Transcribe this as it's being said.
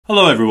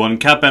Hello everyone,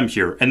 CapM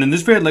here, and in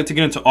this video I'd like to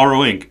get into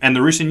Ayro Inc. and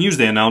the recent news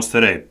they announced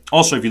today.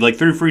 Also, if you'd like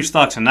 3 free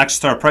stocks and access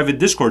to our private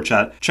Discord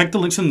chat, check the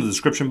links in the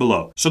description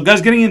below. So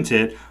guys, getting into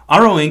it,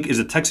 Ayro Inc. is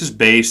a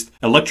Texas-based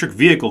electric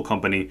vehicle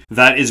company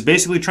that is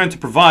basically trying to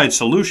provide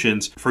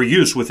solutions for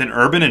use within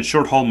urban and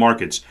short-haul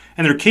markets,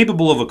 and they're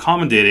capable of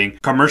accommodating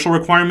commercial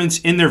requirements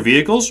in their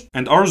vehicles,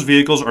 and Ayro's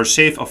vehicles are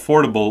safe,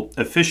 affordable,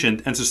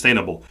 efficient, and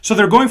sustainable. So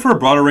they're going for a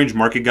broader range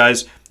market,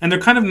 guys, and they're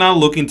kind of now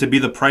looking to be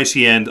the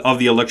pricey end of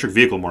the electric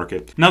vehicle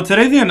market. Now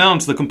today they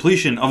announced the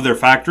completion of their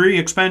factory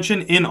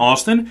expansion in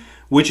Austin,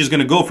 which is going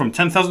to go from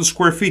 10,000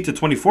 square feet to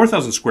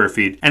 24,000 square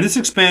feet. And this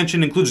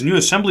expansion includes new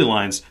assembly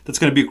lines that's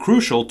going to be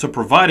crucial to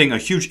providing a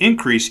huge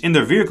increase in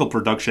their vehicle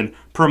production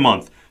per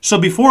month. So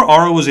before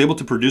Ayro was able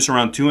to produce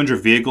around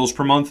 200 vehicles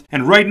per month,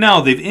 and right now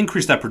they've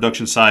increased that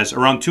production size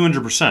around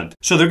 200%.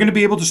 So they're going to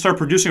be able to start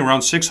producing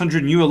around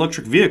 600 new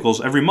electric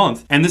vehicles every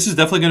month, and this is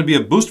definitely going to be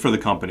a boost for the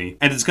company,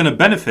 and it's going to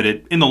benefit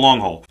it in the long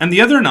haul. And the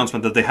other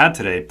announcement that they had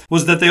today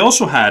was that they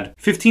also had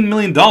 $15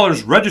 million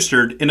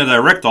registered in a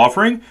direct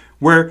offering,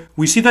 where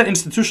we see that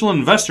institutional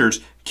investors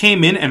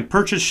came in and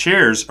purchased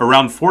shares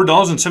around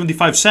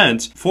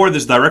 $4.75 for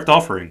this direct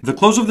offering. The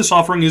close of this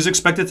offering is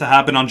expected to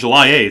happen on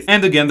July 8th,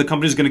 and again, the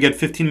company is going to get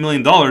 $15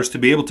 million to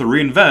be able to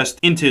reinvest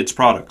into its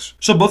products.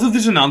 So both of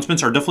these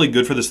announcements are definitely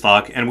good for the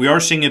stock, and we are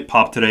seeing it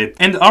pop today.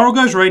 And Ayro,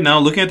 guys, right now,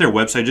 looking at their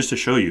website just to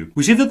show you,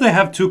 we see that they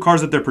have 2 cars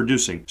that they're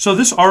producing. So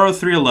this Ayro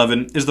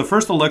 311 is the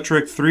first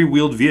electric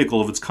 3-wheeled vehicle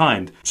of its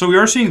kind. So we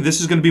are seeing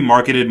this is going to be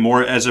marketed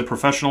more as a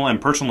professional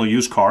and personal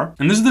use car,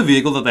 and this is the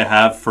vehicle that they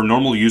have for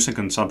normal use and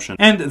consumption.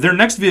 And their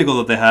next vehicle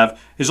that they have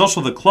is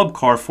also the Club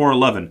Car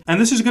 411,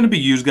 and this is going to be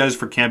used, guys,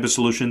 for campus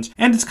solutions,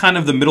 and it's kind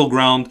of the middle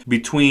ground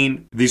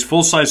between these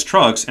full-size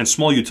trucks and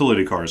small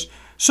utility cars.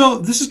 So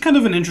this is kind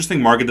of an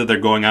interesting market that they're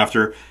going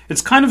after.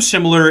 It's kind of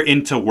similar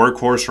into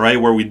Workhorse,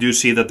 right, where we do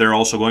see that they're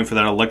also going for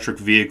that electric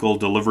vehicle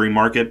delivery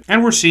market,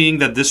 and we're seeing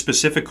that this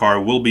specific car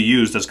will be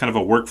used as kind of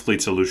a work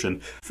fleet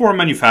solution for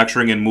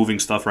manufacturing and moving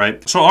stuff,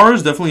 right? So Ayro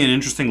is definitely an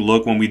interesting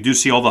look when we do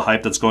see all the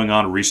hype that's going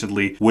on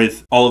recently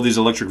with all of these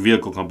electric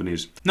vehicle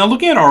companies. Now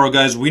looking at Ayro,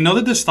 guys, we know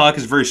that this stock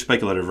is very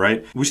speculative,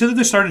 right? We see that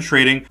they started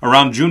trading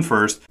around June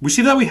 1st. We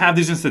see that we have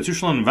these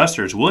institutional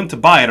investors willing to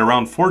buy at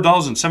around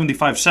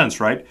 $4.75,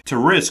 right, to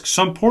risk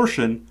some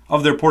portion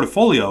of their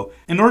portfolio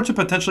in order to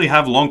potentially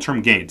have long-term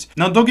gains.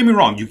 Now, don't get me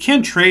wrong, you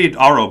can trade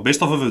Ayro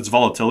based off of its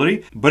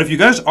volatility, but if you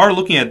guys are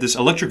looking at this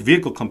electric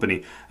vehicle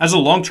company as a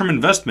long-term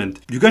investment,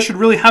 you guys should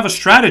really have a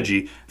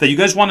strategy that you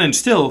guys want to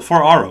instill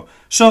for Ayro.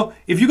 So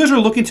if you guys are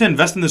looking to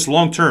invest in this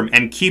long-term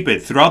and keep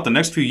it throughout the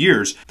next few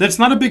years, then it's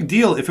not a big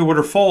deal if it were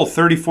to fall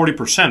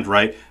 30-40%,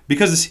 right?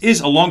 Because this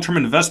is a long-term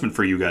investment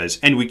for you guys,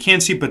 and we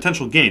can see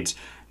potential gains.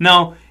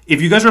 Now,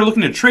 if you guys are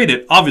looking to trade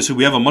it, obviously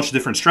we have a much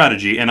different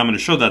strategy, and I'm going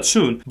to show that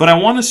soon. But I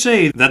want to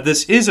say that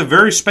this is a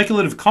very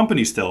speculative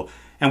company still,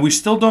 and we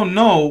still don't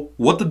know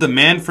what the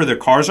demand for their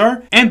cars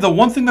are. And the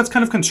one thing that's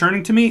kind of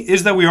concerning to me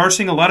is that we are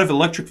seeing a lot of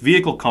electric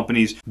vehicle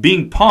companies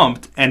being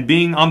pumped and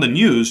being on the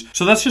news.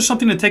 So that's just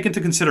something to take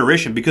into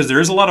consideration, because there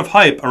is a lot of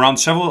hype around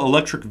several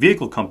electric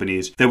vehicle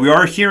companies that we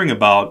are hearing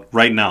about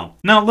right now.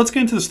 Now, let's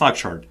get into the stock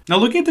chart. Now,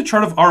 looking at the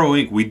chart of Ayro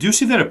Inc., we do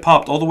see that it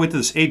popped all the way to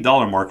this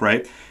 $8 mark,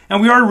 right?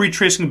 And we are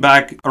retracing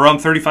back around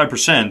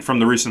 35% from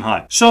the recent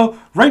high. So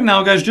right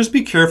now, guys, just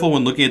be careful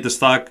when looking at the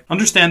stock.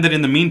 Understand that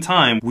in the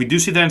meantime, we do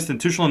see that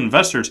institutional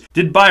investors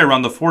did buy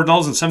around the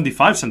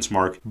 $4.75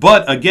 mark.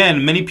 But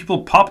again, many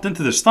people popped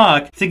into the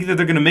stock thinking that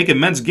they're going to make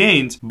immense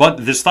gains,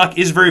 but the stock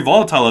is very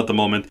volatile at the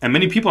moment, and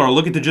many people are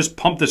looking to just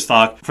pump the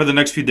stock for the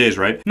next few days,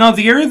 right? Now,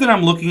 the area that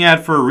I'm looking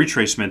at for a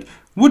retracement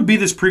would be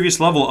this previous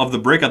level of the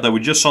breakout that we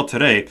just saw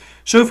today.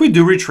 So if we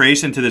do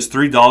retrace into this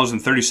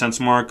 $3.30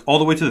 mark all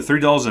the way to the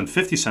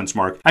 $3.50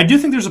 mark, I do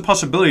think there's a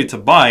possibility to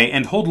buy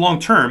and hold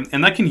long term,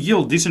 and that can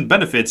yield decent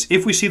benefits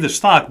if we see the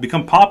stock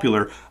become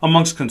popular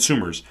amongst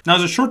consumers. Now,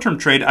 as a short-term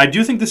trade, I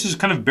do think this is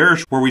kind of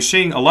bearish, where we're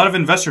seeing a lot of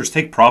investors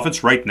take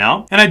profits right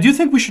now, and I do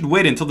think we should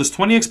wait until this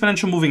 20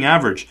 exponential moving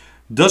average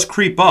does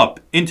creep up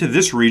into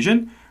this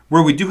region,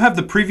 where we do have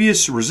the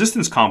previous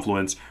resistance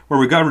confluence, where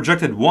we got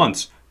rejected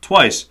once,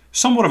 twice,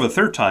 somewhat of a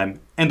third time,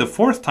 and a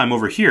fourth time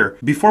over here,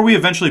 before we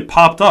eventually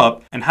popped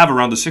up and have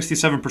around the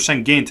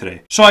 67% gain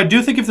today. So I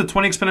do think if the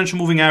 20 exponential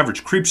moving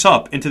average creeps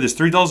up into this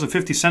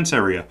 $3.50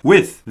 area,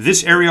 with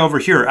this area over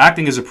here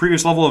acting as a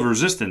previous level of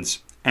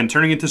resistance and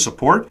turning into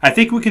support, I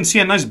think we can see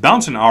a nice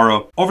bounce in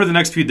Ayro over the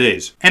next few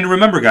days. And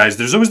remember, guys,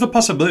 there's always the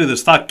possibility the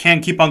stock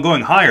can keep on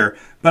going higher,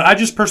 but I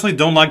just personally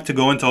don't like to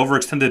go into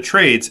overextended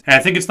trades, and I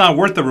think it's not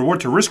worth the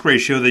reward to risk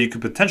ratio that you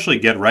could potentially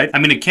get, right? I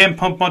mean, it can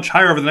pump much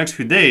higher over the next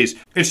few days.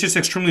 It's just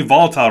extremely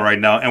volatile right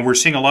now, and we're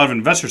seeing a lot of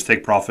investors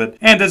take profit.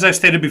 And as I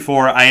stated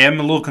before, I am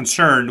a little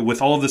concerned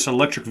with all of this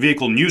electric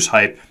vehicle news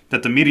hype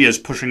that the media is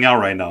pushing out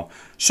right now.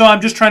 So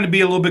I'm just trying to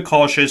be a little bit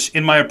cautious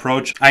in my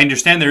approach. I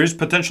understand there is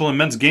potential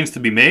immense gains to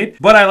be made,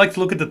 but I like to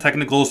look at the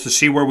technicals to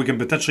see where we can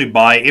potentially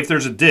buy if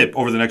there's a dip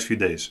over the next few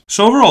days.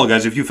 So overall,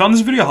 guys, if you found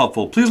this video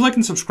helpful, please like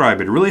and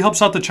subscribe. It really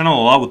helps out the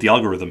channel a lot with the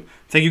algorithm.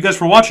 Thank you guys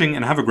for watching,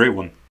 and have a great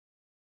one.